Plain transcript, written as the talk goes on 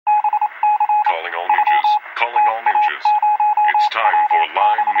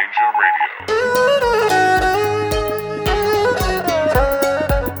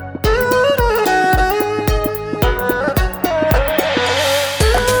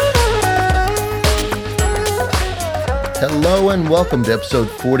Hello and welcome to episode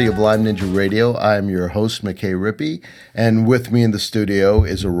 40 of Lyme Ninja Radio. I'm your host, McKay Rippey, and with me in the studio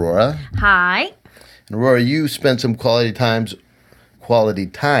is Aurora. Hi. And Aurora, you spent some quality time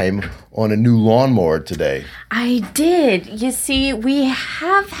on a new lawnmower today. I did. You see, we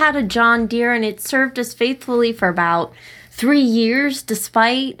have had a John Deere, and it served us faithfully for about 3 years,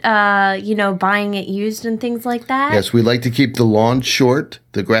 despite, buying it used and things like that. Yes, we like to keep the lawn short,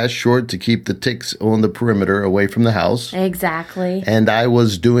 the grass short, to keep the ticks on the perimeter away from the house. Exactly. And I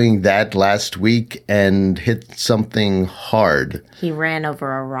was doing that last week and hit something hard. He ran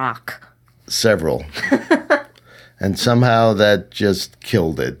over a rock. Several. And somehow that just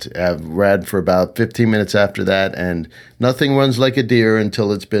killed it. I ran for about 15 minutes after that, and nothing runs like a deer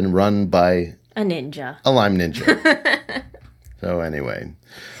until it's been run by a ninja. A Lyme Ninja. So anyway,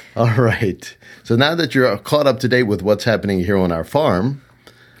 all right. So now that you're caught up to date with what's happening here on our farm,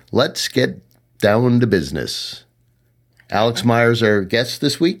 let's get down to business. Alex Myers, our guest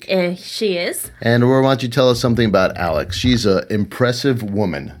this week. She is. And Aurora, why don't you tell us something about Alex? She's an impressive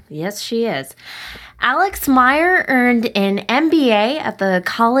woman. Yes, she is. Alex Meyer earned an MBA at the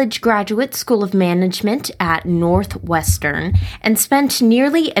College Graduate School of Management at Northwestern and spent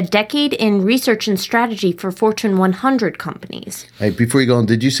nearly a decade in research and strategy for Fortune 100 companies. Hey, before you go on,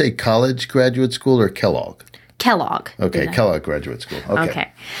 did you say College Graduate School or Kellogg? Kellogg. Okay, Kellogg Graduate School.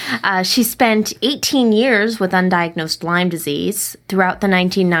 Okay. She spent 18 years with undiagnosed Lyme disease. Throughout the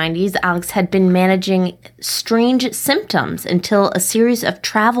 1990s, Alex had been managing strange symptoms until a series of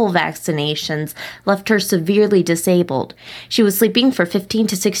travel vaccinations left her severely disabled. She was sleeping for 15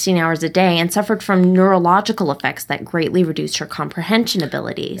 to 16 hours a day and suffered from neurological effects that greatly reduced her comprehension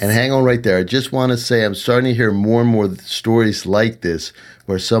abilities. And hang on right there. I just want to say I'm starting to hear more and more stories like this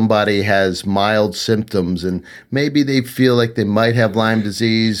where somebody has mild symptoms and maybe they feel like they might have Lyme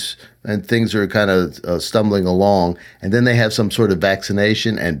disease and things are kind of stumbling along, and then they have some sort of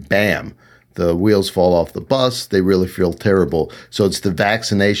vaccination and bam, the wheels fall off the bus. They really feel terrible. So it's the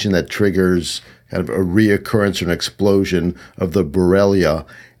vaccination that triggers kind of a reoccurrence or an explosion of the Borrelia,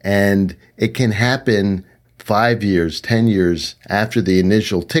 and it can happen 5 years, 10 years after the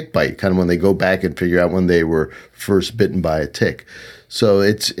initial tick bite, kind of when they go back and figure out when they were first bitten by a tick. So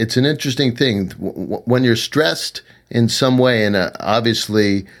it's an interesting thing. When you're stressed in some way, and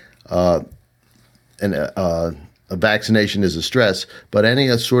obviously a vaccination is a stress, but any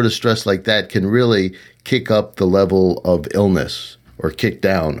sort of stress like that can really kick up the level of illness or kick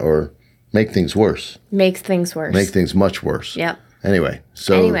down or make things worse. Makes things worse. Make things much worse. Yep. Anyway,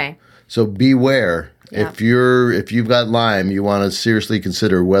 so beware. Yeah. If you've got Lyme, you want to seriously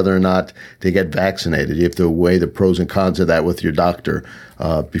consider whether or not to get vaccinated. You have to weigh the pros and cons of that with your doctor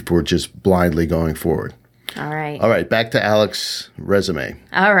before just blindly going forward. All right. All right, back to Alex's resume.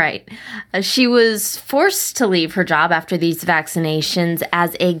 All right. She was forced to leave her job after these vaccinations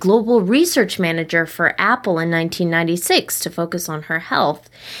as a global research manager for Apple in 1996 to focus on her health.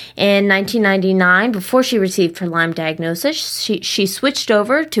 In 1999, before she received her Lyme diagnosis, she switched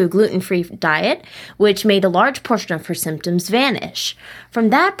over to a gluten-free diet, which made a large portion of her symptoms vanish. From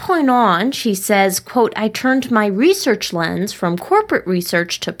that point on, she says, quote, I turned my research lens from corporate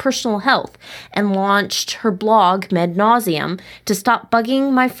research to personal health and launched her blog, Med Nauseam, to stop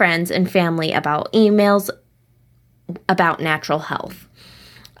bugging my friends and family about emails about natural health.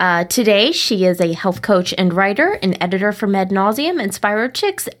 Today, she is a health coach and writer, an editor for Med Nauseam and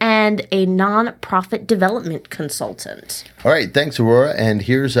SpiroChicks, and a non-profit development consultant. All right, thanks, Aurora. And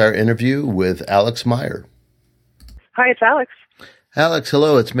here's our interview with Alex Meyer. Hi, it's Alex. Alex,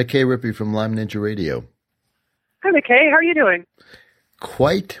 hello. It's McKay Rippey from Lyme Ninja Radio. Hi, McKay. How are you doing?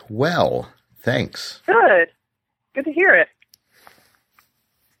 Quite well, thanks. Good. Good to hear it.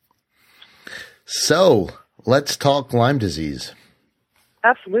 So, let's talk Lyme disease.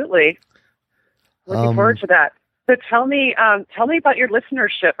 Absolutely. Looking forward to that. So tell me about your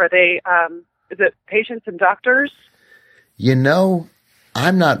listenership. Are they, is it patients and doctors? You know,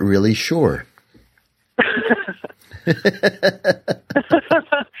 I'm not really sure.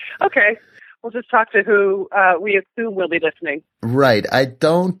 Okay. We'll just talk to who we assume will be listening. Right. I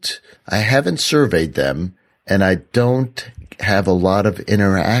haven't surveyed them, and I don't have a lot of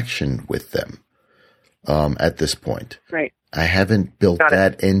interaction with them at this point. Right. I haven't built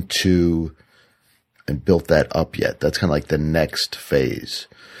that into and built that up yet. That's kind of like the next phase.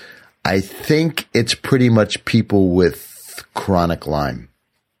 I think it's pretty much people with chronic Lyme.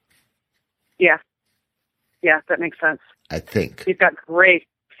 Yeah. Yeah, that makes sense. I think. You've got great,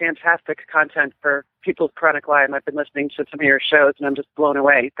 fantastic content for people with chronic Lyme. I've been listening to some of your shows, and I'm just blown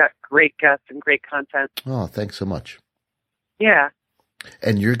away. You've got great guests and great content. Oh, thanks so much. Yeah.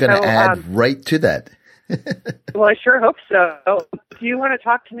 And you're going to add right to that. Well, I sure hope so. Do you want to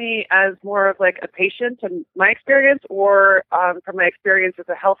talk to me as more of like a patient and my experience, or from my experience as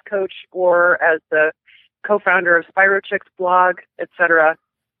a health coach, or as the co-founder of SpiroChicks blog, etc.?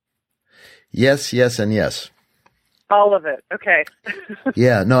 Yes, yes, and yes. All of it. Okay.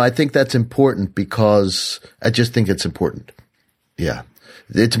 Yeah, no, I think that's important because I just think it's important. Yeah.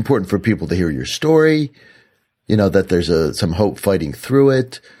 It's important for people to hear your story, that there's some hope fighting through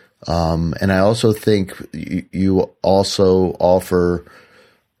it. And I also think you also offer,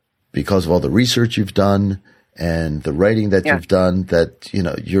 because of all the research you've done and the writing that you've done, that,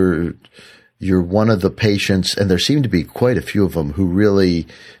 you're one of the patients, and there seem to be quite a few of them who really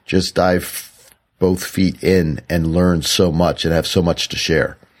just dive both feet in and learn so much and have so much to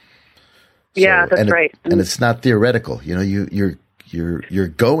share. Yeah, that's right. And it's not theoretical. You're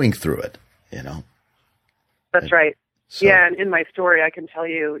going through it, That's right. So. Yeah, and in my story, I can tell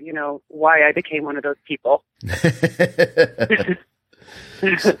you, why I became one of those people.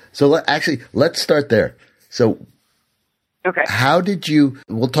 So let's start there. So, okay,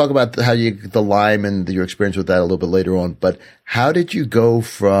 we'll talk about the Lyme and your experience with that a little bit later on, but how did you go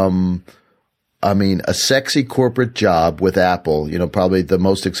from, a sexy corporate job with Apple, probably the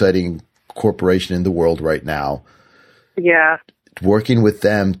most exciting corporation in the world right now. Yeah. Working with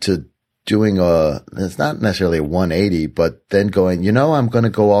them to doing it's not necessarily a 180, but then going, I'm going to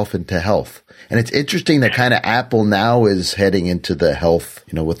go off into health. And it's interesting that kind of Apple now is heading into the health,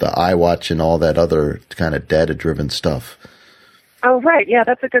 with the iWatch and all that other kind of data driven stuff. Oh, right. Yeah,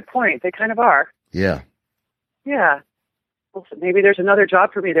 that's a good point. They kind of are. Yeah. Yeah. Well, maybe there's another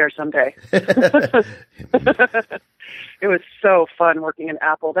job for me there someday. It was so fun working in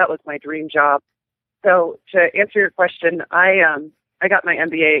Apple. That was my dream job. So to answer your question, I got my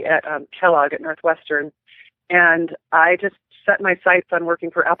MBA at Kellogg at Northwestern, and I just set my sights on working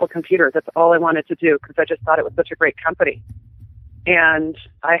for Apple Computers. That's all I wanted to do because I just thought it was such a great company. And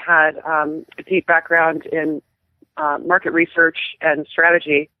I had a deep background in market research and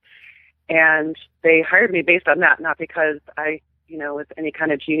strategy, and they hired me based on that, not because I, was any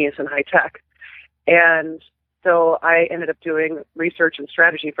kind of genius in high tech. And so I ended up doing research and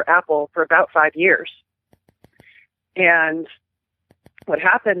strategy for Apple for about 5 years. And what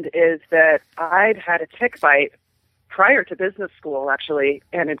happened is that I'd had a tick bite prior to business school, actually,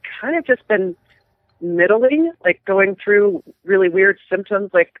 and it kind of just been middling, like going through really weird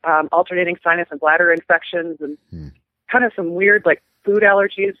symptoms like alternating sinus and bladder infections and kind of some weird like food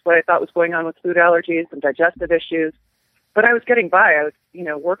allergies, what I thought was going on with food allergies and digestive issues. But I was getting by. I was,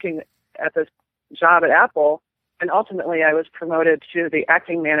 working at this job at Apple, and ultimately I was promoted to the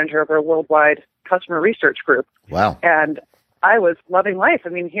acting manager of our worldwide customer research group. Wow. And I was loving life.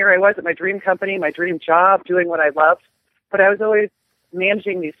 Here I was at my dream company, my dream job, doing what I loved, but I was always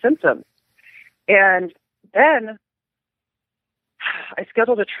managing these symptoms. And then I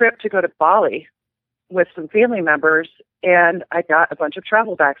scheduled a trip to go to Bali with some family members, and I got a bunch of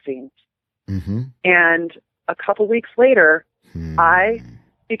travel vaccines. Mm-hmm. And a couple weeks later, I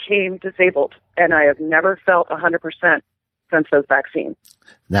became disabled, and I have never felt 100% since those vaccines.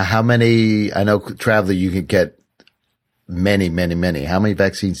 Now, how many, I know traveler, you can get many, many, many. How many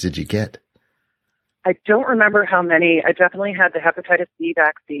vaccines did you get? I don't remember how many. I definitely had the hepatitis B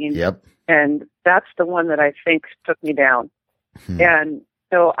vaccine. Yep. And that's the one that I think took me down. And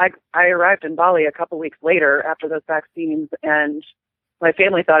so I arrived in Bali a couple weeks later after those vaccines, and my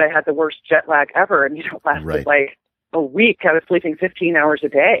family thought I had the worst jet lag ever. And, it lasted like a week. I was sleeping 15 hours a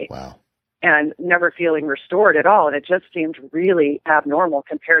day. Wow. And never feeling restored at all. And it just seemed really abnormal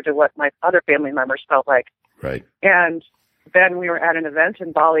compared to what my other family members felt like. Right. And then we were at an event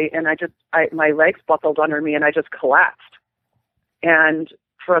in Bali, and my legs buckled under me, and I just collapsed. And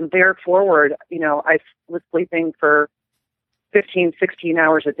from there forward, I was sleeping for 15, 16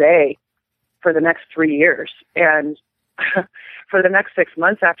 hours a day for the next 3 years. And for the next 6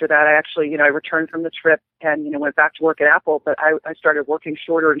 months after that, I actually, I returned from the trip and, went back to work at Apple, but I started working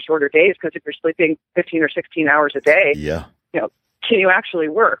shorter and shorter days, because if you're sleeping 15 or 16 hours a day, can you actually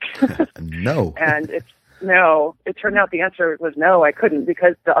work? No. And it turned out the answer was no, I couldn't,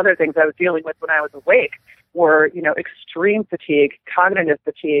 because the other things I was dealing with when I was awake were, extreme fatigue, cognitive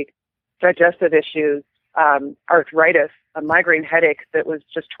fatigue, digestive issues, arthritis, a migraine headache that was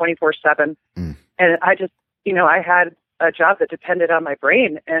just 24/7. And I just, I had a job that depended on my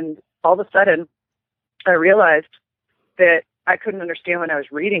brain. And all of a sudden I realized that I couldn't understand what I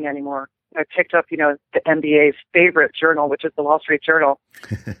was reading anymore. I picked up, the MBA's favorite journal, which is the Wall Street Journal,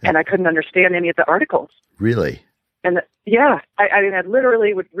 and I couldn't understand any of the articles. Really? And I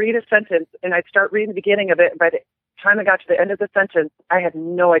literally would read a sentence, and I'd start reading the beginning of it. And by the time I got to the end of the sentence, I had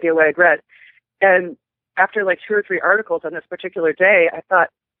no idea what I'd read. And after like 2 or 3 articles on this particular day, I thought,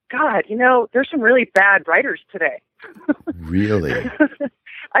 God, there's some really bad writers today. Really?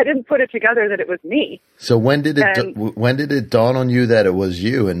 I didn't put it together that it was me. So when did it dawn on you that it was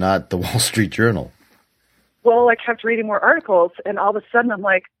you and not the Wall Street Journal? Well, I kept reading more articles, and all of a sudden I'm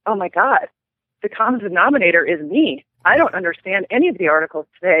like, oh my God, the common denominator is me. I don't understand any of the articles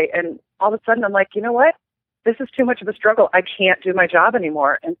today. And all of a sudden I'm like, you know what? This is too much of a struggle. I can't do my job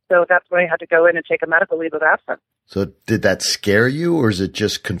anymore. And so that's when I had to go in and take a medical leave of absence. So did that scare you, or is it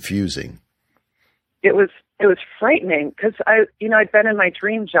just confusing? It was frightening because I'd been in my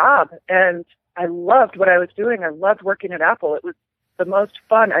dream job and I loved what I was doing. I loved working at Apple. It was the most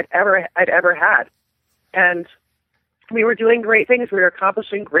fun I'd ever had. And we were doing great things. We were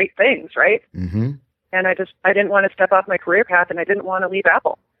accomplishing great things, right? Mm-hmm. And I didn't want to step off my career path, and I didn't want to leave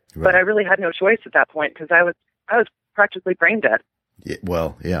Apple. Right. But I really had no choice at that point because I was practically brain dead. Yeah,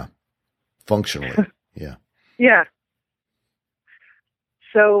 well, yeah. Functionally, yeah. Yeah.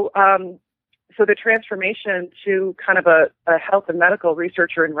 So the transformation to kind of a health and medical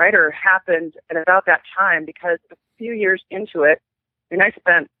researcher and writer happened at about that time because a few years into it, and I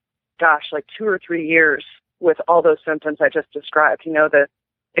spent, like 2 or 3 years with all those symptoms I just described, the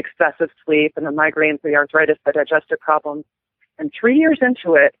excessive sleep and the migraines, the arthritis, the digestive problems. And 3 years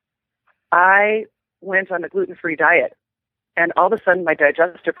into it, I went on a gluten-free diet. And all of a sudden, my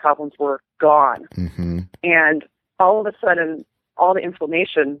digestive problems were gone. Mm-hmm. And all of a sudden, all the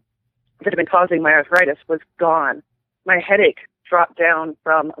inflammation that had been causing my arthritis was gone. My headache dropped down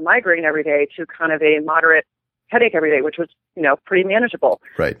from a migraine every day to kind of a moderate headache every day, which was, pretty manageable.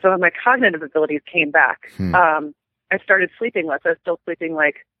 Right. So my cognitive abilities came back. I started sleeping less. I was still sleeping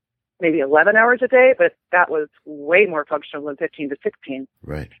like maybe 11 hours a day, but that was way more functional than 15 to 16.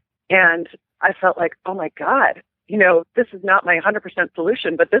 Right. And I felt like, oh my God, this is not my 100%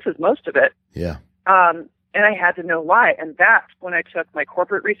 solution, but this is most of it. Yeah. And I had to know why. And that's when I took my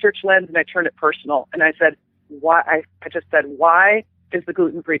corporate research lens and I turned it personal. And I said, why? I just said, why is the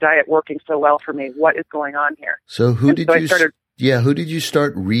gluten-free diet working so well for me? What is going on here? So who did you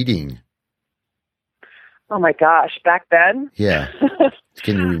start reading? Oh my gosh, back then? Yeah.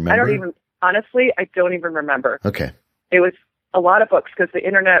 Can you remember? I don't even remember. Okay. It was a lot of books because the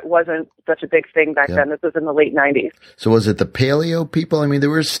internet wasn't such a big thing back then. This was in the late 90s. So was it the paleo people? I mean, they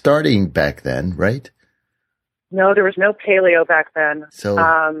were starting back then, right? No, there was no paleo back then. So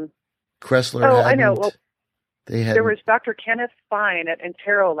Kressler I know. Well, there was Dr. Kenneth Fine at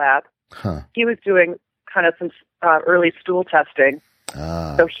Intero Lab. Huh. He was doing kind of some early stool testing.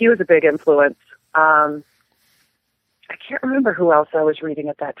 Ah. So he was a big influence. I can't remember who else I was reading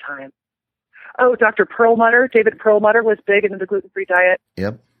at that time. Oh, Dr. Perlmutter. David Perlmutter was big into the gluten-free diet.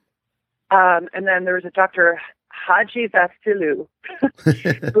 Yep. And then there was a Dr. Haji Vassilu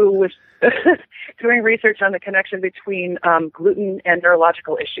who was doing research on the connection between gluten and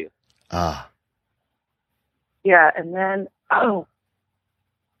neurological issues. Ah. Yeah, and then, there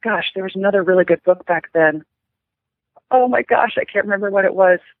was another really good book back then. Oh my gosh, I can't remember what it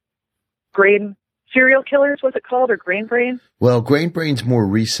was. Serial Killers, was it called, or Grain Brain? Well, Grain Brain's more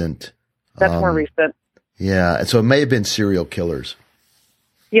recent. That's more recent. Yeah, so it may have been Serial Killers.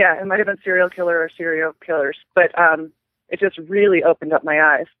 Yeah, it might have been Serial Killer or Serial Killers, but it just really opened up my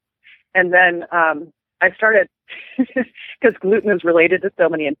eyes. And then I started, because gluten is related to so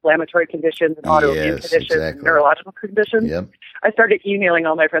many inflammatory conditions and autoimmune conditions and neurological conditions. Yep. I started emailing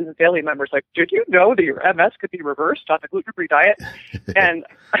all my friends and family members like, did you know that your MS could be reversed on the gluten-free diet? And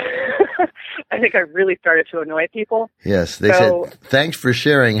I think I really started to annoy people. Yes, they said, thanks for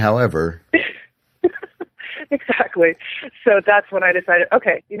sharing, however. Exactly. So that's when I decided,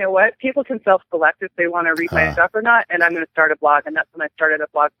 okay, you know what? People can self-select if they want to read my stuff or not, and I'm going to start a blog. And that's when I started a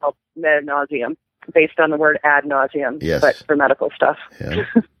blog called Med Nauseum, based on the word ad nauseum, but for medical stuff. Yeah.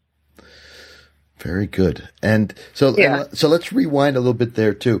 Very good. And so, so let's rewind a little bit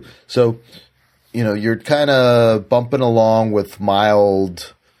there too. So, you're kind of bumping along with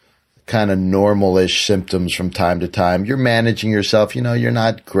mild, kind of normal-ish symptoms from time to time. You're managing yourself. You're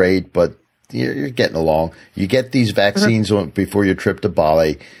not great, but you're getting along. You get these vaccines before your trip to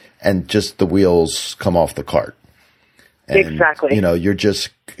Bali, and just the wheels come off the cart. And, exactly. You're just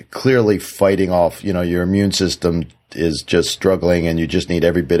clearly fighting off, your immune system is just struggling, and you just need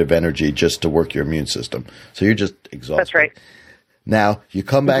every bit of energy just to work your immune system. So you're just exhausted. That's right. Now, you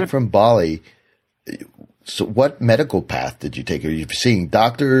come back from Bali. So what medical path did you take? Are you seeing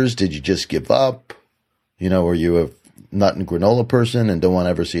doctors? Did you just give up? Were you a nut and granola person and don't want to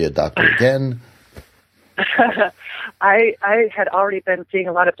ever see a doctor again? I had already been seeing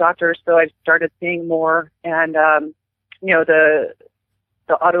a lot of doctors, so I started seeing more. And,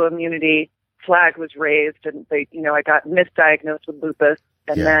 the autoimmunity flag was raised, and I got misdiagnosed with lupus,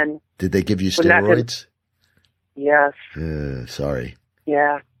 and then did they give you steroids? Yes. Sorry.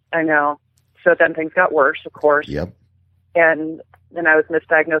 Yeah, I know. So then things got worse, of course. Yep. And then I was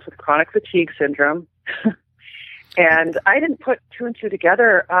misdiagnosed with chronic fatigue syndrome. And I didn't put two and two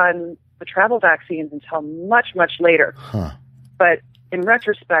together on the travel vaccines until much, much later. Huh. But in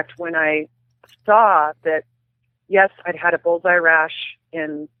retrospect, when I saw that, yes, I'd had a bullseye rash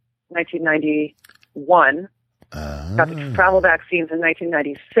in 1991, got the travel vaccines in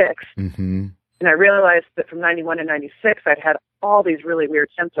 1996, mm-hmm. and I realized that from 91 to 96, I'd had all these really weird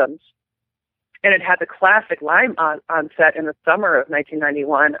symptoms. And it had the classic Lyme onset in the summer of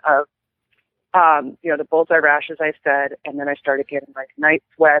 1991 of, the bullseye rash, as I said, and then I started getting like night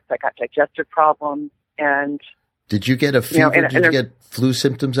sweats. I got digestive problems, and did you get a fever? Did you get flu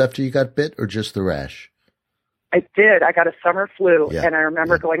symptoms after you got bit, or just the rash? I did. I got a summer flu, and I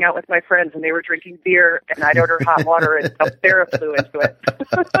remember going out with my friends, and they were drinking beer, and I'd order hot water and dump Theraflu into it.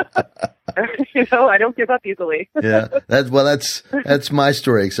 I don't give up easily. Yeah, that's my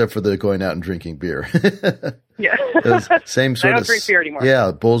story, except for the going out and drinking beer. Yeah, same sort I don't drink beer anymore.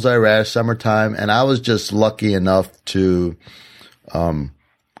 Yeah, bullseye rash, summertime, and I was just lucky enough to, kind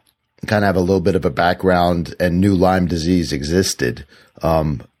of have a little bit of a background and knew Lyme disease existed.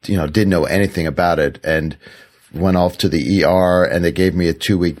 Didn't know anything about it, and went off to the ER, and they gave me a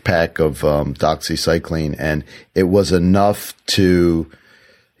 2-week pack of doxycycline, and it was enough to,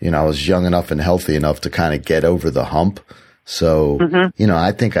 I was young enough and healthy enough to kind of get over the hump. So,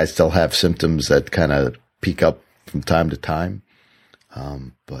 I think I still have symptoms that kind of peak up from time to time.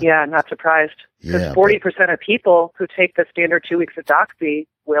 But yeah, not surprised. Because 40% of people who take the standard 2 weeks of doxy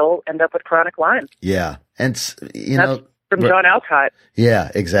will end up with chronic Lyme. Yeah. And, that's from John Alcott.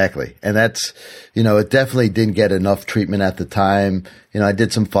 Yeah, exactly. And that's, it definitely didn't get enough treatment at the time. I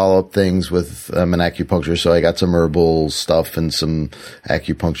did some follow-up things with an acupuncturist, so I got some herbal stuff and some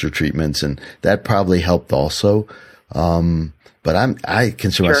acupuncture treatments, and that probably helped also. But I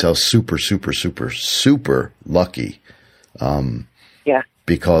consider myself super, super, super, super lucky. Yeah.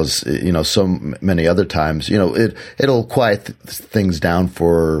 Because, so many other times, it'll quiet things down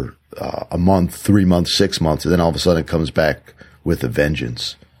for a month, 3 months, 6 months, and then all of a sudden it comes back with a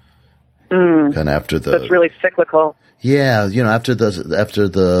vengeance. Kind of after that's really cyclical. Yeah, after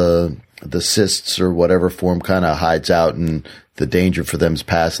the cysts or whatever form kind of hides out and the danger for them's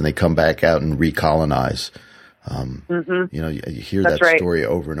past, and they come back out and recolonize. You hear that story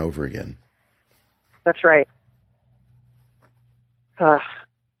over and over again. That's right.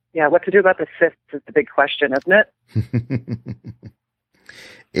 Yeah, what to do about the cysts is the big question, isn't it?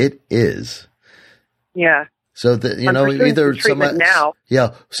 It is. Yeah. So either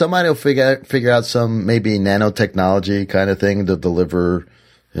somebody will figure out some maybe nanotechnology kind of thing to deliver,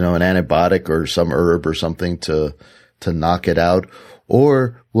 an antibiotic or some herb or something to knock it out,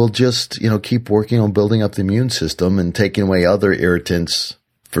 or we'll just keep working on building up the immune system and taking away other irritants.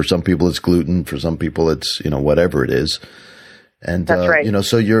 For some people it's gluten, for some people it's whatever it is, and that's right.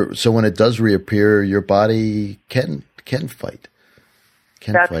 So when it does reappear, your body can fight.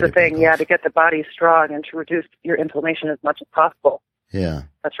 That's the thing, to get the body strong and to reduce your inflammation as much as possible. Yeah.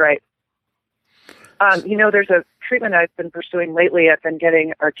 That's right. There's a treatment I've been pursuing lately. I've been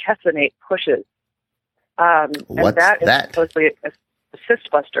getting artesunate pushes. What's that? Is supposedly a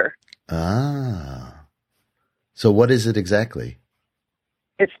cyst buster. Ah. So what is it exactly?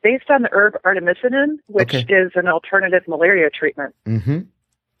 It's based on the herb artemisinin, which is an alternative malaria treatment. Mm-hmm.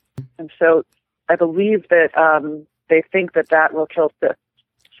 And so I believe that they think that will kill cysts.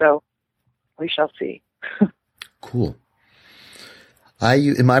 So we shall see. Cool.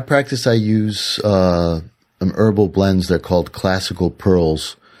 In my practice, I use herbal blends. They're called Classical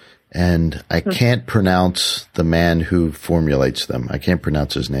Pearls, and I can't pronounce the man who formulates them. I can't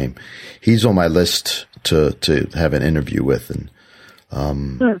pronounce his name. He's on my list to have an interview with, and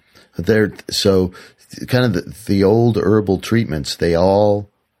they're so kind of the old herbal treatments. They all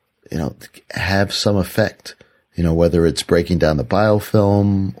have some effect. Whether it's breaking down the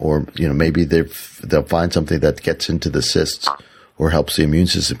biofilm or, maybe they'll find something that gets into the cysts or helps the immune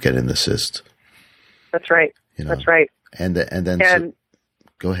system get in the cysts. That's right. That's right.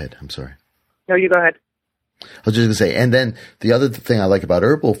 Go ahead. I'm sorry. No, you go ahead. I was just going to say, and then the other thing I like about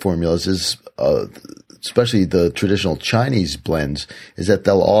herbal formulas is, especially the traditional Chinese blends, is that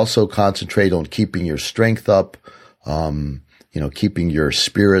they'll also concentrate on keeping your strength up, keeping your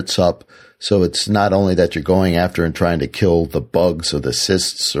spirits up. So it's not only that you're going after and trying to kill the bugs or the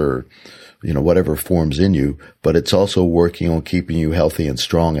cysts or, whatever forms in you, but it's also working on keeping you healthy and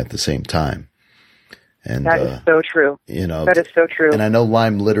strong at the same time. And that is so true. That is so true. And I know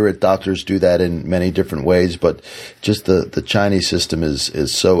Lyme literate doctors do that in many different ways, but just the Chinese system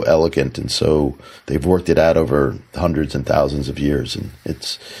is so elegant, and so they've worked it out over hundreds and thousands of years, and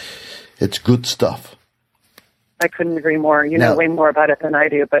it's good stuff. I couldn't agree more. You know way more about it than I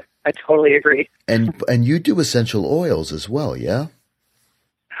do, but I totally agree. And you do essential oils as well, yeah?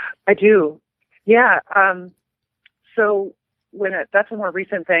 I do. Yeah. So that's a more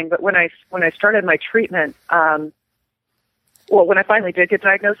recent thing, but when I started my treatment, when I finally did get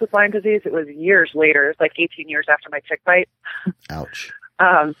diagnosed with Lyme disease, it was years later. It was like 18 years after my tick bite. Ouch.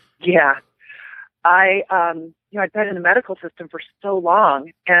 Yeah. I'd been in the medical system for so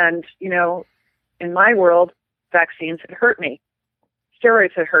long, and, in my world, vaccines had hurt me.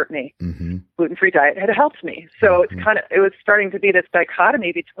 Steroids had hurt me. Mm-hmm. Gluten-free diet had helped me. So it was starting to be this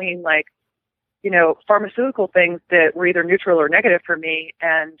dichotomy between pharmaceutical things that were either neutral or negative for me,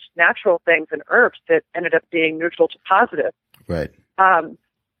 and natural things and herbs that ended up being neutral to positive. Right.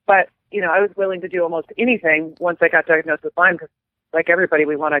 But, I was willing to do almost anything once I got diagnosed with Lyme, because like everybody,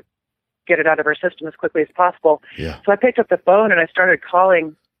 we want to get it out of our system as quickly as possible. Yeah. So I picked up the phone and I started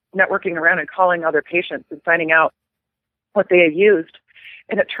networking around and calling other patients and finding out what they had used.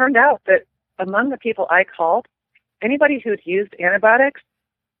 And it turned out that among the people I called, anybody who'd used antibiotics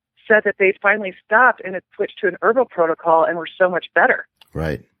said that they'd finally stopped and had switched to an herbal protocol and were so much better.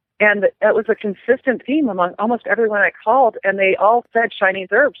 Right. And that was a consistent theme among almost everyone I called, and they all said Chinese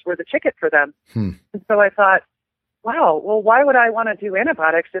herbs were the ticket for them. And so I thought, wow, well, why would I want to do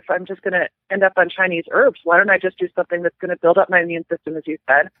antibiotics if I'm just going to end up on Chinese herbs? Why don't I just do something that's going to build up my immune system, as you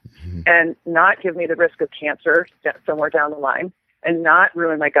said, and not give me the risk of cancer somewhere down the line, and not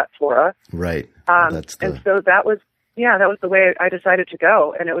ruin my gut flora? Right. And so that was the way I decided to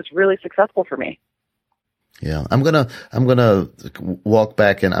go, and it was really successful for me. Yeah, I'm gonna walk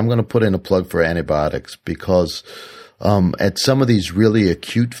back, and I'm gonna put in a plug for antibiotics, because at some of these really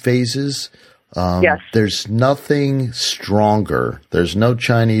acute phases, there's nothing stronger. There's no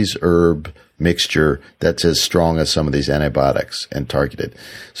Chinese herb mixture that's as strong as some of these antibiotics and targeted.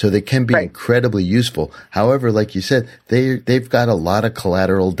 So they can be incredibly useful. However, like you said, they've got a lot of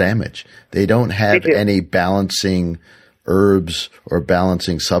collateral damage. They don't have any balancing herbs or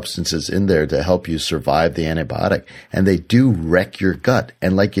balancing substances in there to help you survive the antibiotic. And they do wreck your gut.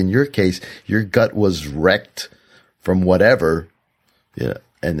 And like in your case, your gut was wrecked from whatever,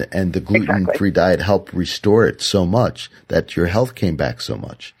 and the gluten-free diet helped restore it so much that your health came back so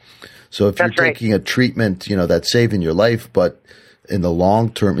much. So if you're taking a treatment, that's saving your life, but in the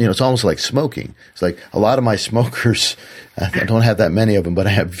long term, it's almost like smoking. It's like a lot of my smokers, I don't have that many of them, but I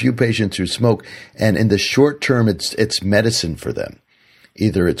have a few patients who smoke, and in the short term, it's medicine for them.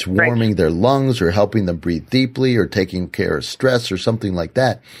 Either it's warming their lungs or helping them breathe deeply or taking care of stress or something like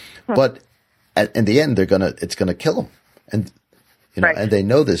that. But in the end, it's gonna kill them. And and they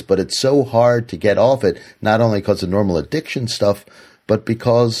know this, but it's so hard to get off it, not only because of normal addiction stuff, but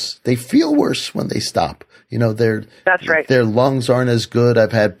because they feel worse when they stop. Their lungs aren't as good.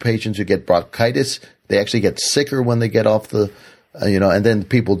 I've had patients who get bronchitis. They actually get sicker when they get off the, and then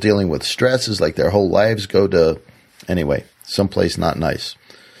people dealing with stress is like their whole lives go to, someplace not nice.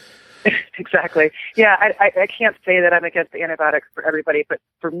 Exactly. Yeah, I can't say that I'm against the antibiotics for everybody, but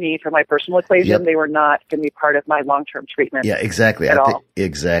for me, for my personal equation, they were not going to be part of my long-term treatment. Yeah, exactly.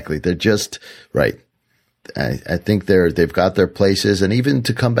 Exactly. They're just right. I think they've got their places, and even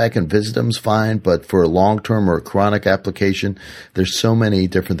to come back and visit them's fine. But for a long-term or a chronic application, there's so many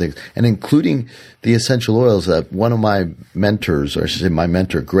different things, and including the essential oils. One of my mentors, or I should say my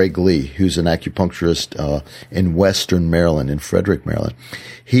mentor, Greg Lee, who's an acupuncturist in Western Maryland, in Frederick, Maryland,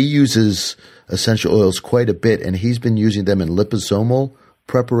 he uses essential oils quite a bit, and he's been using them in liposomal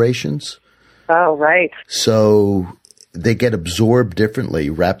preparations. Oh, right. So they get absorbed differently,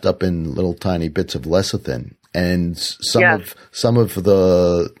 wrapped up in little tiny bits of lecithin, and some of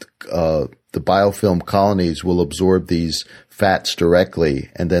the biofilm colonies will absorb these fats directly,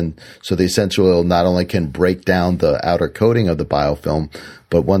 and then so the essential oil not only can break down the outer coating of the biofilm,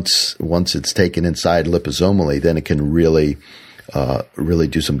 but once it's taken inside liposomally, then it can really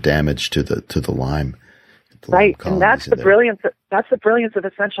do some damage to the Lyme. Right, and that's the brilliance. That's the brilliance of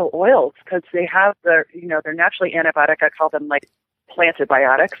essential oils, because they have they're naturally antibiotic. I call them like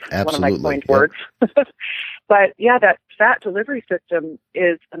plantibiotics. Absolutely. One of my coined words. But that fat delivery system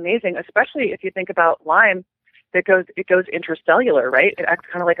is amazing, especially if you think about Lyme. It goes intracellular, right? It acts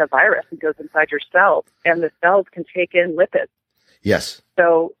kind of like a virus. It goes inside your cells, and the cells can take in lipids. Yes.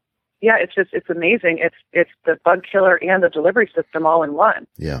 So, it's amazing. It's the bug killer and the delivery system all in one.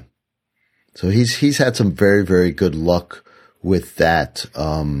 Yeah. So he's had some very, very good luck with that.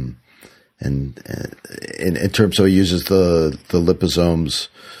 And in terms, so he uses the liposomes.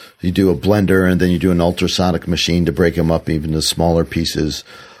 You do a blender and then you do an ultrasonic machine to break them up even to smaller pieces.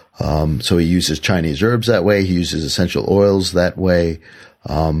 So he uses Chinese herbs that way. He uses essential oils that way.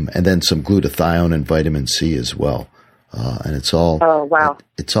 And then some glutathione and vitamin C as well. And it's all, oh, wow.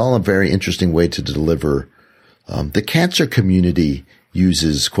 It's all a very interesting way to deliver. The cancer community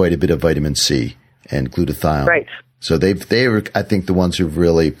uses quite a bit of vitamin C and glutathione. Right. So they were, I think, the ones who've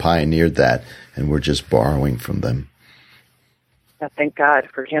really pioneered that, and we're just borrowing from them. Thank God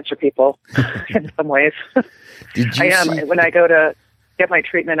for cancer people in some ways. Did you When I go to get my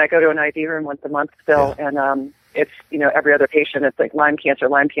treatment, I go to an IV room once a month still, and it's, every other patient, it's like Lyme cancer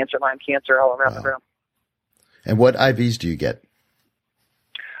all around the room. And what IVs do you get?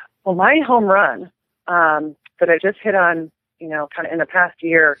 Well, my home run that I just hit on, kind of in the past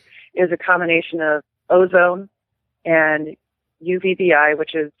year is a combination of ozone and UVBI,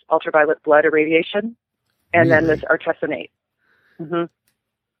 which is ultraviolet blood irradiation, and then this artesunate. Mm-hmm.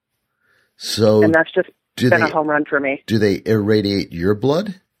 So, and that's just been a home run for me. Do they irradiate your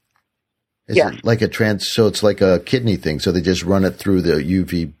blood? Is it like so it's like a kidney thing. So they just run it through the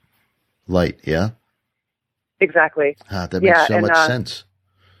UV light. Yeah. Exactly. That makes so much sense.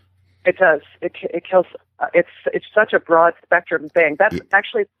 It does. It kills. It's such a broad spectrum thing.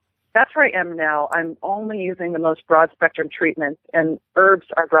 That's where I am now. I'm only using the most broad spectrum treatments, and herbs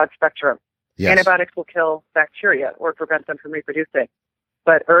are broad spectrum. Yes. Antibiotics will kill bacteria or prevent them from reproducing.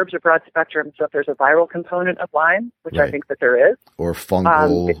 But herbs are broad spectrum, so if there's a viral component of Lyme, which I think that there is. Or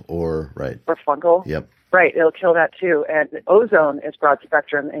fungal, Or fungal. Yep. Right, it'll kill that too. And ozone is broad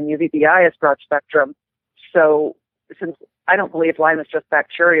spectrum, and UVBI is broad spectrum. So since I don't believe Lyme is just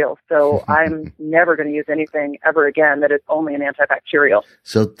bacterial, so I'm never going to use anything ever again that is only an antibacterial.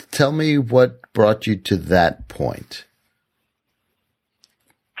 So tell me what brought you to that point.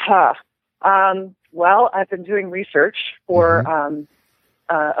 Well, I've been doing research for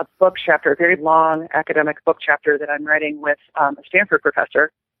a book chapter, a very long academic book chapter that I'm writing with a Stanford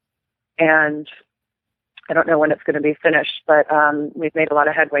professor. And I don't know when it's going to be finished, but we've made a lot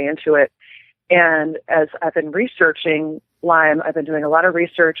of headway into it. And as I've been researching Lyme, I've been doing a lot of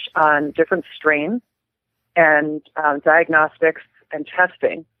research on different strains and diagnostics and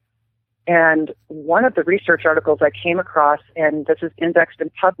testing. And one of the research articles I came across, and this is indexed in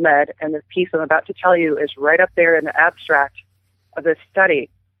PubMed, and this piece I'm about to tell you is right up there in the abstract of this study.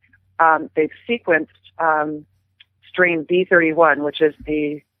 They've sequenced strain B31, which is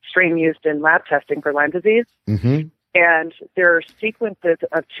the strain used in lab testing for Lyme disease. Mm-hmm. And there are sequences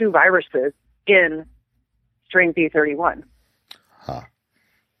of 2 viruses in strain B31.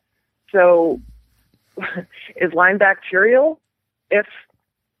 So is Lyme bacterial if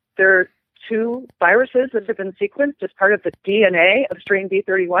there are 2 viruses that have been sequenced as part of the DNA of strain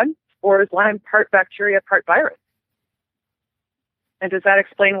B31? Or is Lyme part bacteria, part virus? And does that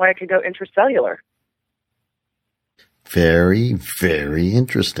explain why it could go intracellular? Very, very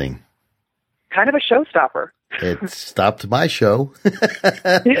interesting. Kind of a showstopper. It stopped my show.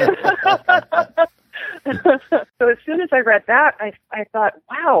 So as soon as I read that, I thought,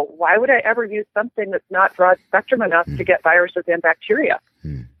 wow, why would I ever use something that's not broad spectrum enough to get viruses and bacteria?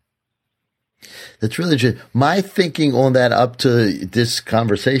 That's really true. My thinking on that up to this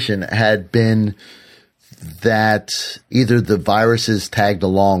conversation had been that either the viruses tagged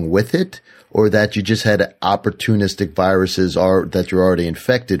along with it, or that you just had opportunistic viruses that you're already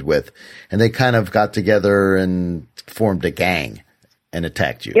infected with, and they kind of got together and formed a gang and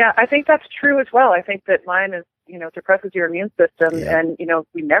attacked you. Yeah, I think that's true as well. I think that Lyme is, suppresses your immune system, and,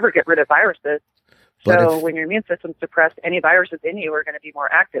 we never get rid of viruses. So when your immune system's suppressed, any viruses in you are going to be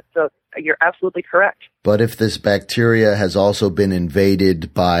more active. So you're absolutely correct. But if this bacteria has also been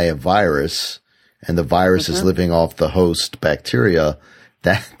invaded by a virus, and the virus is living off the host bacteria,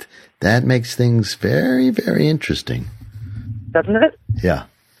 that makes things very, very interesting. Doesn't it? Yeah.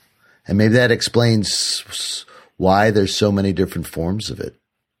 And maybe that explains why there's so many different forms of it.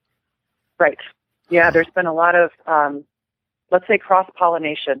 Right. Yeah, there's been a lot of, let's say,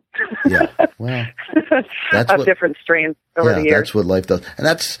 cross-pollination. Yeah. Well, that's of different strains over the years. That's what life does. And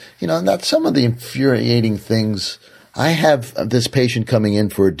that's some of the infuriating things. I have this patient coming in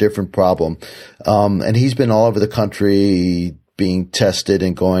for a different problem. And he's been all over the country being tested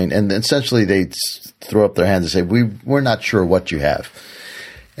and going, and essentially they throw up their hands and say, we're not sure what you have.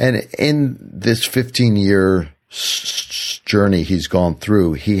 And in this 15-year journey he's gone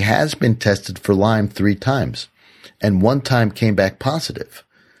through, he has been tested for Lyme 3 times, and 1 time came back positive,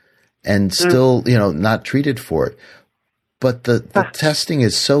 and still, not treated for it. But the testing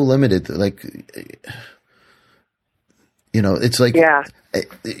is so limited. Like, It's like, Yeah.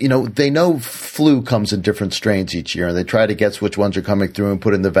 They know flu comes in different strains each year, and they try to guess which ones are coming through and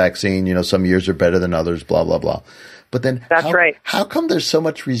put in the vaccine. Some years are better than others, blah, blah, blah. But then That's right. How come there's so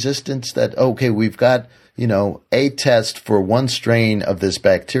much resistance that, okay, we've got, a test for one strain of this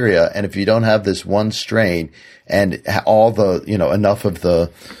bacteria, and if you don't have this one strain and all the, enough of the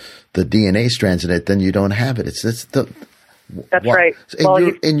DNA strands in it, then you don't have it. That's right.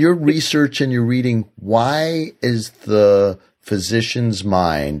 In your research and your reading, why is the physician's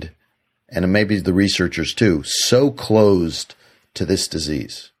mind, and maybe the researchers too, so closed to this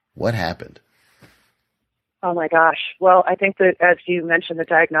disease? What happened? Oh my gosh. Well, I think that, as you mentioned, the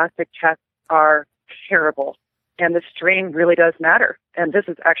diagnostic tests are terrible, and the strain really does matter. And this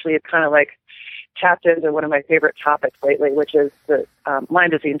is actually kind of like tapped into one of my favorite topics lately, which is the Lyme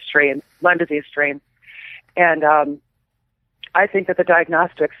disease strain. And I think that the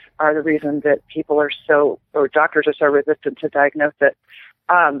diagnostics are the reason that doctors are so resistant to diagnose it.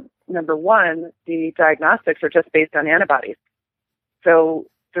 Number one, the diagnostics are just based on antibodies. So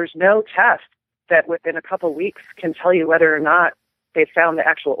there's no test that within a couple of weeks can tell you whether or not they found the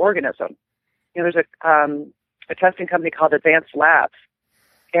actual organism. There's a testing company called Advanced Labs,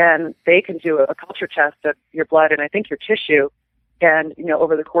 and they can do a culture test of your blood and I think your tissue. And,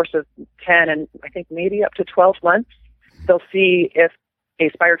 over the course of 10 and I think maybe up to 12 months, they'll see if a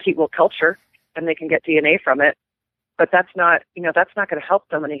spirochete will culture and they can get DNA from it. But that's not going to help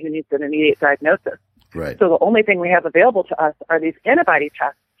somebody who needs an immediate diagnosis. Right. So the only thing we have available to us are these antibody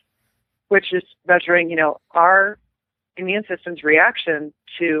tests, which is measuring, our immune system's reaction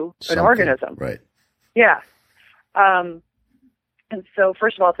to an organism. Right. Yeah. And so,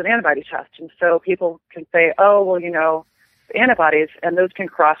 first of all, it's an antibody test. And so people can say, oh, well, antibodies, and those can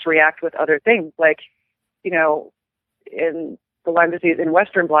cross-react with other things. Like, in the Lyme disease, in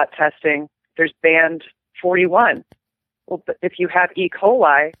Western blot testing, there's band 41. Well, but if you have E.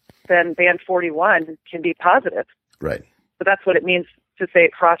 coli, then band 41 can be positive. Right. So that's what it means to say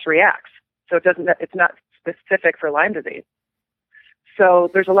it cross-reacts. So it's not specific for Lyme disease. So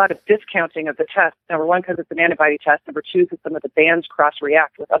there's a lot of discounting of the test. Number one, because it's an antibody test. Number two, because some of the bands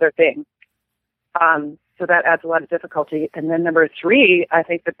cross-react with other things. So that adds a lot of difficulty. And then number three, I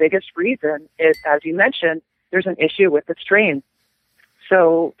think the biggest reason is, as you mentioned, there's an issue with the strain.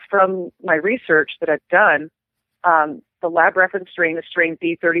 So from my research that I've done, the lab reference strain is strain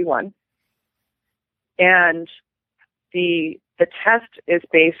B31. And the test is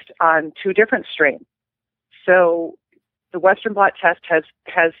based on two different strains. So the Western blot test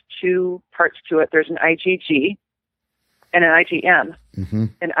has two parts to it. There's an IgG and an IgM. Mm-hmm.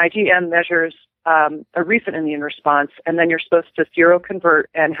 An IgM measures a recent immune response, and then you're supposed to seroconvert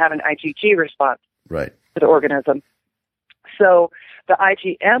and have an IgG response right. to the organism. So the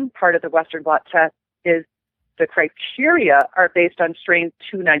IgM part of the Western blot test is the criteria are based on strain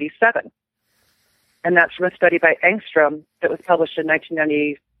 297. And that's from a study by Engstrom that was published in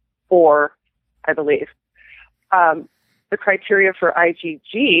 1994, I believe. The criteria for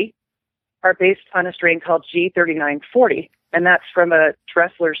IgG are based on a strain called G3940, and that's from a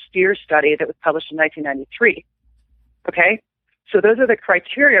Dressler-Steers study that was published in 1993. Okay? So those are the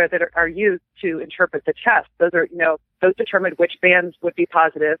criteria that are used to interpret the test. Those determine which bands would be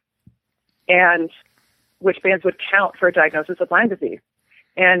positive and which bands would count for a diagnosis of Lyme disease.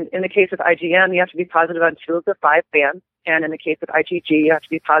 And in the case of IgM, you have to be positive on 2 of the 5 bands. And in the case of IgG, you have to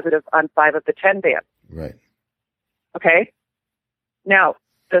be positive on 5 of the 10 bands. Right. Okay? Now,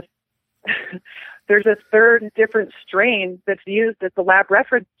 there's a third different strain that's used as the lab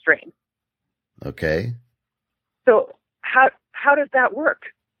reference strain. Okay. So how does that work?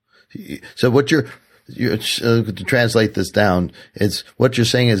 So what you're to translate this down, it's what you're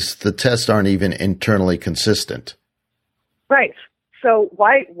saying is the tests aren't even internally consistent. Right. So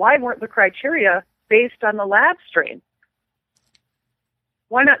why weren't the criteria based on the lab strain?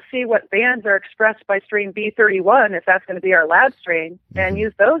 Why not see what bands are expressed by strain B31 if that's going to be our lab strain and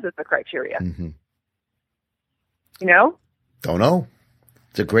use those as the criteria? Mm-hmm. You know? Don't know.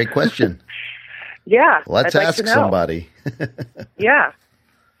 It's a great question. Yeah. Let's ask somebody. Yeah.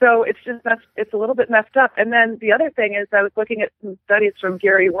 So it's a little bit messed up. And then the other thing is I was looking at some studies from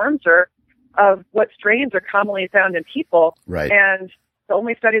Gary Wormser of what strains are commonly found in people. Right. And the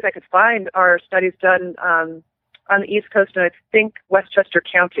only studies I could find are studies done on the East Coast and I think Westchester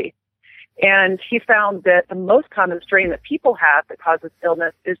County. And he found that the most common strain that people have that causes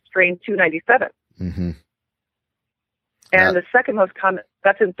illness is strain 297. Mm-hmm. And the second most common,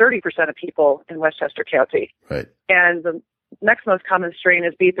 that's in 30% of people in Westchester County. Right. And the next most common strain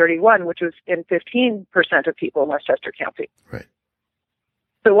is B31, which was in 15% of people in Westchester County. Right.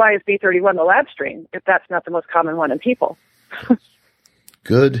 So why is B31 the lab strain if that's not the most common one in people?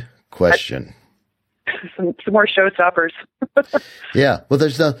 Good question. Some more showstoppers. Yeah. Well,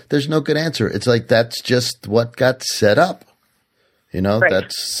 there's no good answer. It's like that's just what got set up. Right.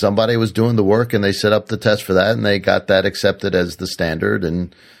 That's somebody was doing the work and they set up the test for that and they got that accepted as the standard,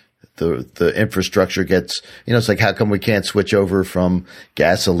 and the infrastructure gets, it's like, how come we can't switch over from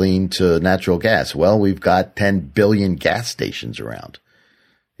gasoline to natural gas? Well, we've got 10 billion gas stations around,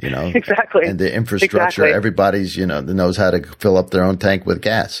 Exactly. And the infrastructure, everybody's, knows how to fill up their own tank with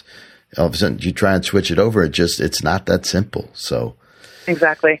gas. All of a sudden you try and switch it over. It's not that simple. So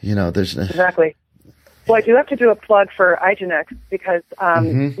exactly. There's exactly. Well, I do have to do a plug for IGeneX because,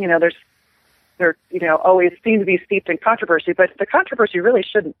 they're always seem to be steeped in controversy, but the controversy really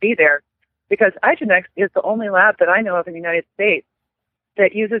shouldn't be there because IGeneX is the only lab that I know of in the United States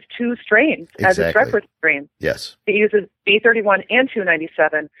that uses two strains as its reference strains. Yes. It uses B31 and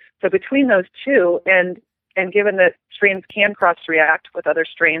 297. So between those two, and given that strains can cross-react with other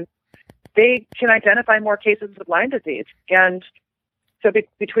strains, they can identify more cases of Lyme disease. And so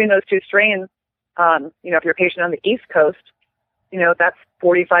between those two strains, if you're a patient on the East Coast, that's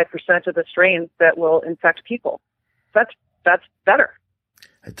 45% of the strains that will infect people. That's better.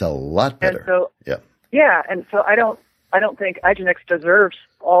 It's a lot better. And so, yeah. And so I don't think IGeneX deserves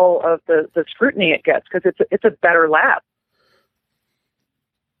all of the scrutiny it gets because it's a better lab.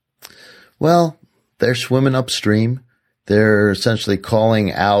 Well, they're swimming upstream. They're essentially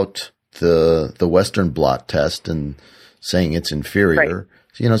calling out the Western blot test and saying it's inferior.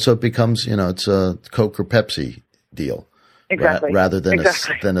 Right. So it becomes, it's a Coke or Pepsi deal. Exactly. Rather than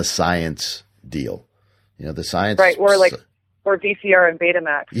a science deal. The science. Right. Or VCR and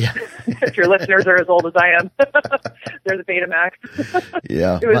Betamax. Yeah. If your listeners are as old as I am, they're the Betamax.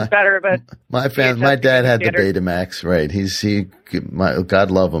 Yeah. It was better, but my dad had the Betamax. Right.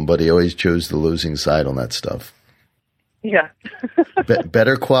 God love him, but he always chose the losing side on that stuff. Yeah.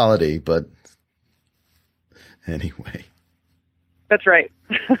 Better quality, but anyway. That's right.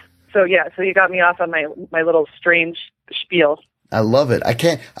 So you got me off on my little strange spiel. I love it. I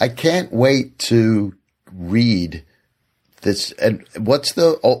can't wait to read this. And what's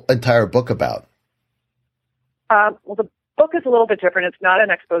the entire book about? Well, the book is a little bit different. It's not an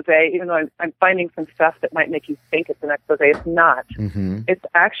expose, even though I'm finding some stuff that might make you think it's an expose. It's not. Mm-hmm. It's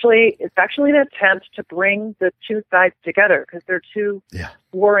actually an attempt to bring the two sides together because they're two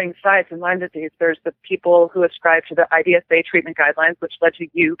warring sides in Lyme disease. There's the people who ascribe to the IDSA treatment guidelines, which led to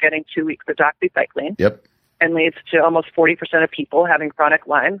you getting 2 weeks of doxycycline. Yep. And leads to almost 40% of people having chronic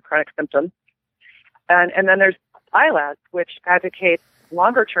Lyme, chronic symptoms. And then there's ILADS, which advocates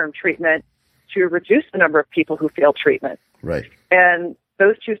longer-term treatment to reduce the number of people who fail treatment. Right. And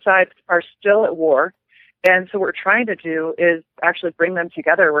those two sides are still at war. And so what we're trying to do is actually bring them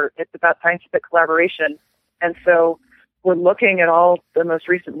together. It's about scientific collaboration. And so we're looking at all the most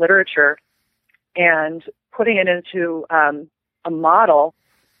recent literature and putting it into a model,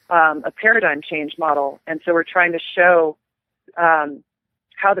 a paradigm change model. And so we're trying to show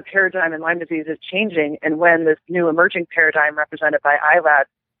how the paradigm in Lyme disease is changing and when this new emerging paradigm represented by ILAD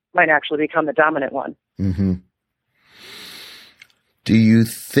might actually become the dominant one. Mm-hmm. Do you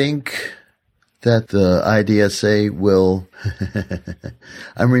think that the IDSA will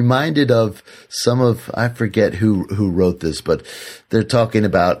I'm reminded of I forget who wrote this, but they're talking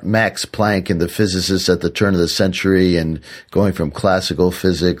about Max Planck and the physicists at the turn of the century and going from classical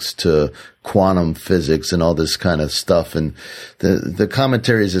physics to quantum physics and all this kind of stuff. And the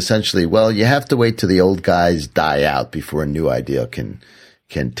commentary is essentially, well, you have to wait till the old guys die out before a new idea can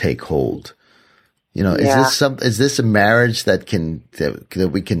take hold. Is this a marriage that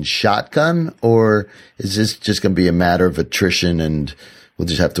we can shotgun, or is this just going to be a matter of attrition and we'll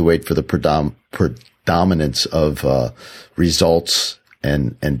just have to wait for the predominance of results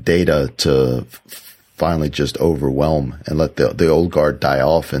and data to finally just overwhelm and let the old guard die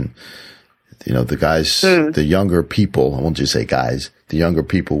off and the guys, the younger people, I won't just say guys, the younger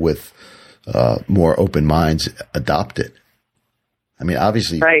people with more open minds adopt it? I mean,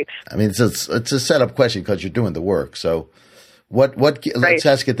 obviously, right. I mean, it's a setup question because you're doing the work. So let's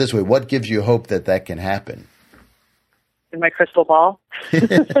ask it this way. What gives you hope that can happen? In my crystal ball?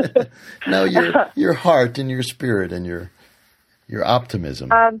 No, your heart and your spirit and your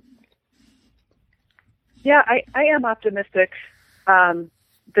optimism. Yeah, I am optimistic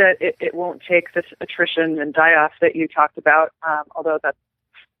that it won't take this attrition and die-off that you talked about, although that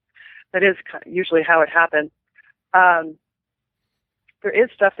is usually how it happens. There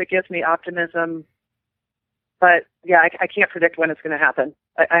is stuff that gives me optimism, but I can't predict when it's going to happen.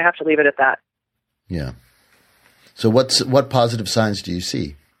 I have to leave it at that. Yeah. So what positive signs do you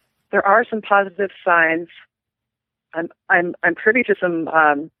see? There are some positive signs. I'm privy to some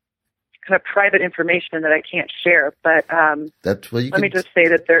kind of private information that I can't share, but let me just say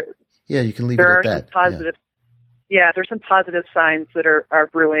that you can leave there it at are that. Some positive. Yeah, there's some positive signs that are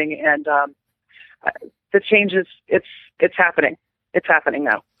brewing, and the changes. It's happening. It's happening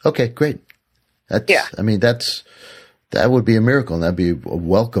now. Okay, great. I mean, that would be a miracle, and that'd be a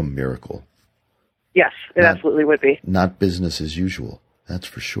welcome miracle. Yes, it absolutely would be. Not business as usual. That's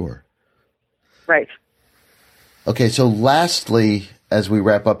for sure. Right. Okay, so lastly, as we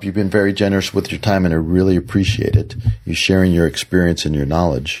wrap up, you've been very generous with your time, and I really appreciate it. You sharing your experience and your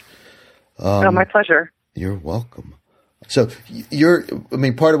knowledge. My pleasure. You're welcome. So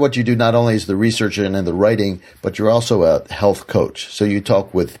part of what you do not only is the research and the writing, but you're also a health coach. So you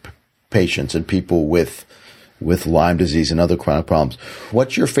talk with patients and people with Lyme disease and other chronic problems.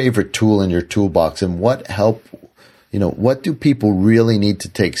 What's your favorite tool in your toolbox, and what do people really need to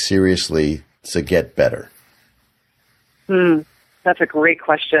take seriously to get better? That's a great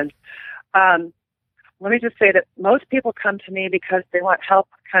question. Let me just say that most people come to me because they want help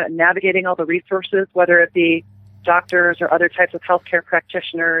kind of navigating all the resources, whether it be doctors or other types of healthcare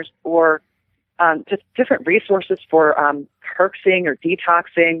practitioners, or just different resources for herxing or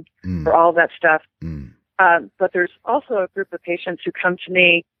detoxing or all of that stuff. But there's also a group of patients who come to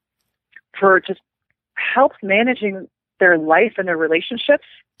me for just help managing their life and their relationships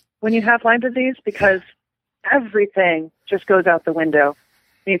when you have Lyme disease, because everything just goes out the window.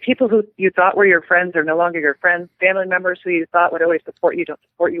 I mean, people who you thought were your friends are no longer your friends. Family members who you thought would always support you don't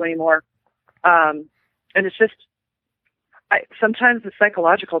support you anymore. And it's just sometimes the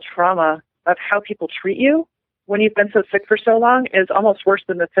psychological trauma of how people treat you when you've been so sick for so long is almost worse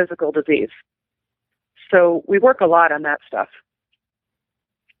than the physical disease. So we work a lot on that stuff.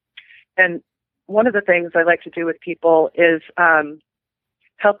 And one of the things I like to do with people is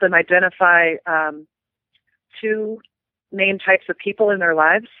help them identify two main types of people in their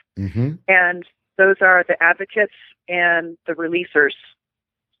lives. Mm-hmm. And those are the advocates and the releasers.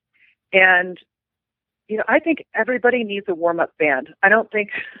 And, I think everybody needs a warm-up band. I don't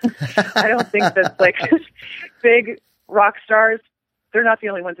think that like big rock stars, they're not the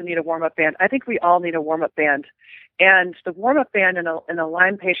only ones that need a warm-up band. I think we all need a warm-up band. And the warm-up band in a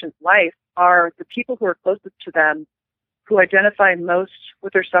Lyme patient's life are the people who are closest to them, who identify most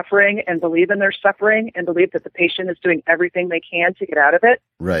with their suffering and believe in their suffering and believe that the patient is doing everything they can to get out of it.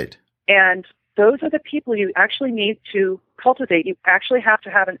 Right. And those are the people you actually need to cultivate. You actually have to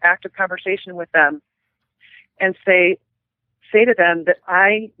have an active conversation with them and say to them that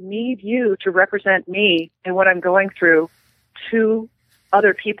I need you to represent me and what I'm going through to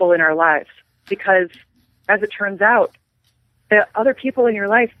other people in our lives. Because as it turns out, the other people in your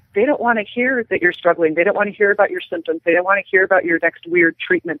life, they don't want to hear that you're struggling. They don't want to hear about your symptoms. They don't want to hear about your next weird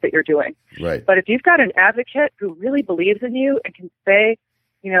treatment that you're doing. Right. But if you've got an advocate who really believes in you and can say,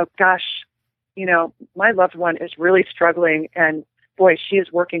 gosh, my loved one is really struggling, and boy, she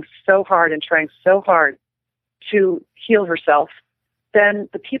is working so hard and trying so hard to heal herself, then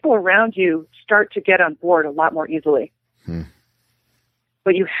the people around you start to get on board a lot more easily.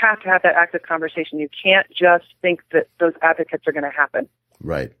 But you have to have that active conversation. You can't just think that those advocates are going to happen.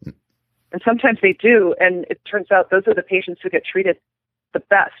 Right. And sometimes they do, and it turns out those are the patients who get treated the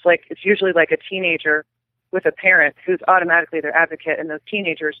best. Like, it's usually like a teenager with a parent who's automatically their advocate, and those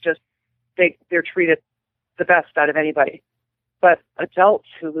teenagers they're treated the best out of anybody. But adults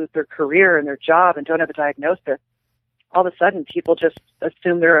who lose their career and their job and don't have a diagnosis, all of a sudden people just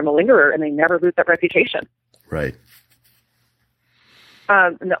assume they're a malingerer and they never lose that reputation. Right.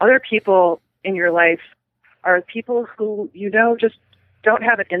 And the other people in your life are people who just don't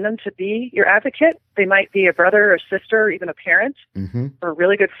have it in them to be your advocate. They might be a brother or sister or even a parent or a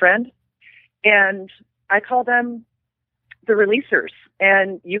really good friend. And I call them the releasers.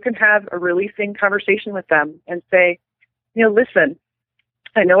 And you can have a releasing conversation with them and say, listen,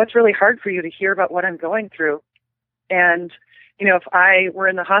 I know it's really hard for you to hear about what I'm going through. And, if I were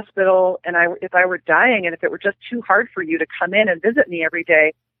in the hospital and if I were dying and if it were just too hard for you to come in and visit me every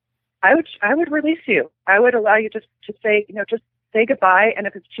day, I would release you. I would allow you just to say, just say goodbye. And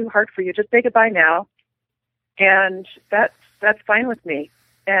if it's too hard for you, just say goodbye now. And that's fine with me.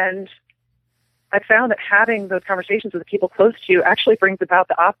 And I found that having those conversations with the people close to you actually brings about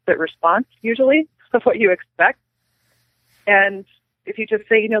the opposite response, usually, of what you expect. And if you just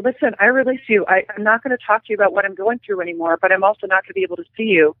say, listen, I release you. I'm not going to talk to you about what I'm going through anymore, but I'm also not going to be able to see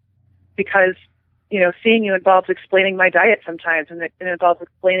you because, seeing you involves explaining my diet sometimes, and it involves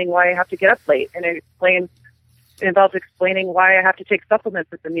explaining why I have to get up late, and it involves explaining why I have to take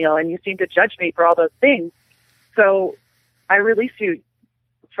supplements with the meal, and you seem to judge me for all those things. So I release you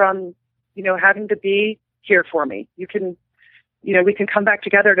from, having to be here for me. You can, we can come back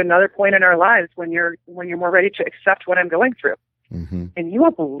together at another point in our lives when you're more ready to accept what I'm going through. Mm-hmm. And you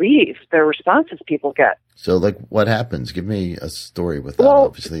won't believe the responses people get. So, like, what happens? Give me a story without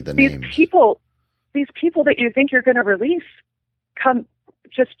obviously the names. These people that you think you're going to release come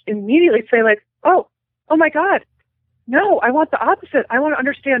just immediately say like, oh my God, no, I want the opposite. I want to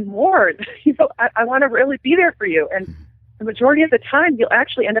understand more. I want to really be there for you. And the majority of the time, you'll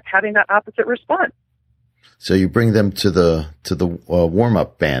actually end up having that opposite response. So you bring them to the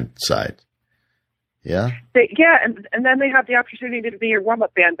warm-up band side. Yeah. And then they have the opportunity to be your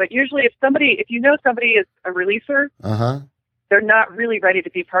warm-up band. But usually, if you know somebody is a releaser, they're not really ready to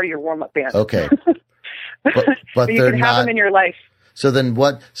be part of your warm-up band. Okay. but you can have them in your life. So then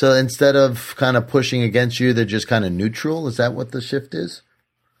what? So instead of kind of pushing against you, they're just kind of neutral? Is that what the shift is?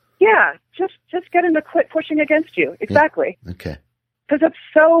 Yeah. Just get them to quit pushing against you. Exactly. Yeah. Okay. Because it's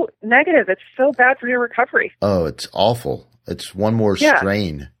so negative. It's so bad for your recovery. Oh, it's awful. It's one more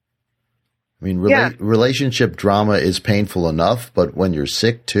strain. I mean, relationship drama is painful enough, but when you're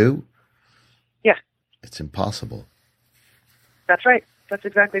sick too, it's impossible. That's right. That's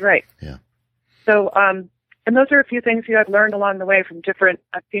exactly right. Yeah. So, and those are a few things I've learned along the way from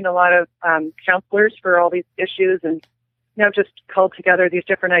I've seen a lot of counselors for all these issues, and just culled together these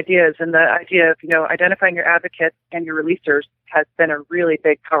different ideas. And the idea of identifying your advocates and your releasers has been a really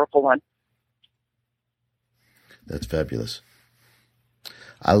big, powerful one. That's fabulous.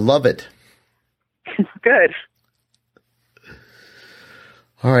 I love it. Good.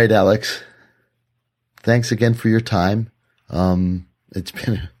 All right, Alex. Thanks again for your time. It's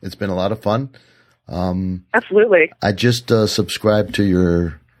been a lot of fun. Absolutely. I just subscribed to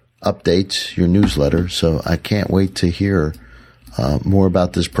your updates, your newsletter, so I can't wait to hear more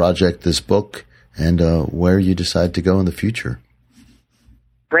about this project, this book, and where you decide to go in the future.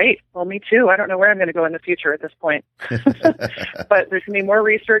 Great. Well, me too. I don't know where I'm going to go in the future at this point. But there's going to be more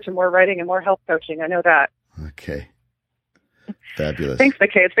research and more writing and more health coaching. I know that. Okay. Fabulous. Thanks,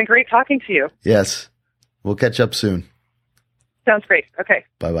 McKay. It's been great talking to you. Yes. We'll catch up soon. Sounds great. Okay.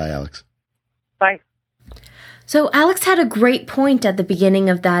 Bye-bye, Alex. Bye. So Alex had a great point at the beginning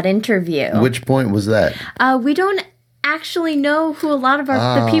of that interview. Which point was that? We don't actually know who a lot of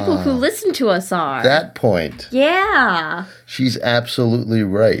the people who listen to us are. That point. Yeah. She's absolutely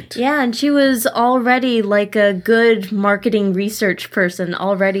right. Yeah, and she was already like a good marketing research person,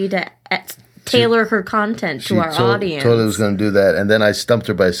 all ready to tailor her content to our audience. She totally was going to do that, and then I stumped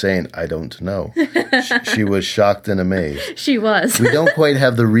her by saying, I don't know. She was shocked and amazed. She was. We don't quite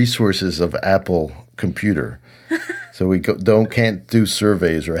have the resources of Apple Computer. So we can't do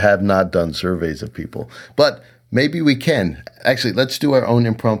surveys or have not done surveys of people. But maybe we can. Actually, let's do our own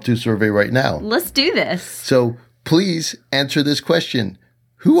impromptu survey right now. Let's do this. So please answer this question.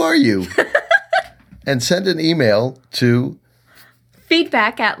 Who are you? And send an email to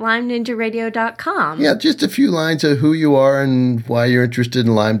feedback@LymeNinjaRadio.com. Yeah, just a few lines of who you are and why you're interested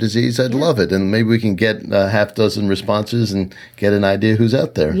in Lyme disease. I'd love it. And maybe we can get a half dozen responses and get an idea who's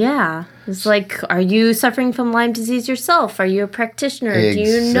out there. Yeah. It's like, are you suffering from Lyme disease yourself? Are you a practitioner? Exactly. Do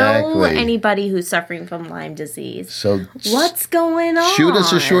you know anybody who's suffering from Lyme disease? So what's going on? Shoot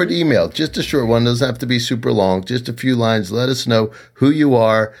us a short email. Just a short one. It doesn't have to be super long. Just a few lines. Let us know who you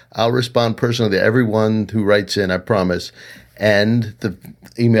are. I'll respond personally to everyone who writes in, I promise. And the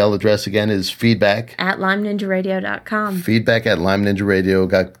email address again is feedback@LymeNinjaRadio.com.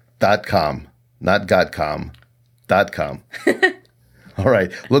 Feedback@LymeNinjaRadio.com. Not .com. .com. All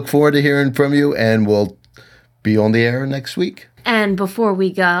right. Look forward to hearing from you, and we'll be on the air next week. And before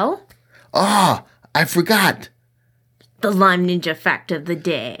we go... I forgot. The Lyme Ninja Fact of the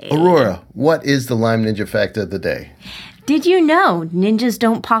Day. Aurora, what is the Lyme Ninja Fact of the Day? Did you know ninjas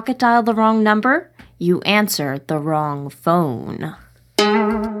don't pocket dial the wrong number? You answer the wrong phone.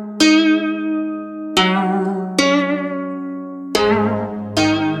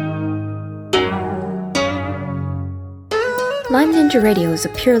 Lyme Ninja Radio is a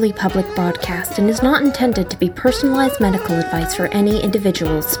purely public broadcast and is not intended to be personalized medical advice for any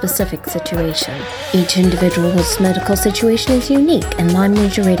individual's specific situation. Each individual's medical situation is unique, and Lyme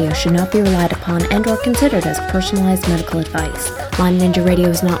Ninja Radio should not be relied upon and or considered as personalized medical advice. Lyme Ninja Radio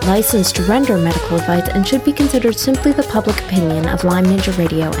is not licensed to render medical advice and should be considered simply the public opinion of Lyme Ninja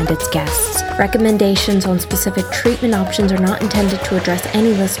Radio and its guests. Recommendations on specific treatment options are not intended to address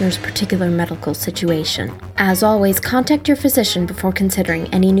any listener's particular medical situation. As always, contact your physician before considering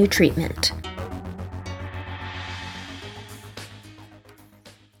any new treatment.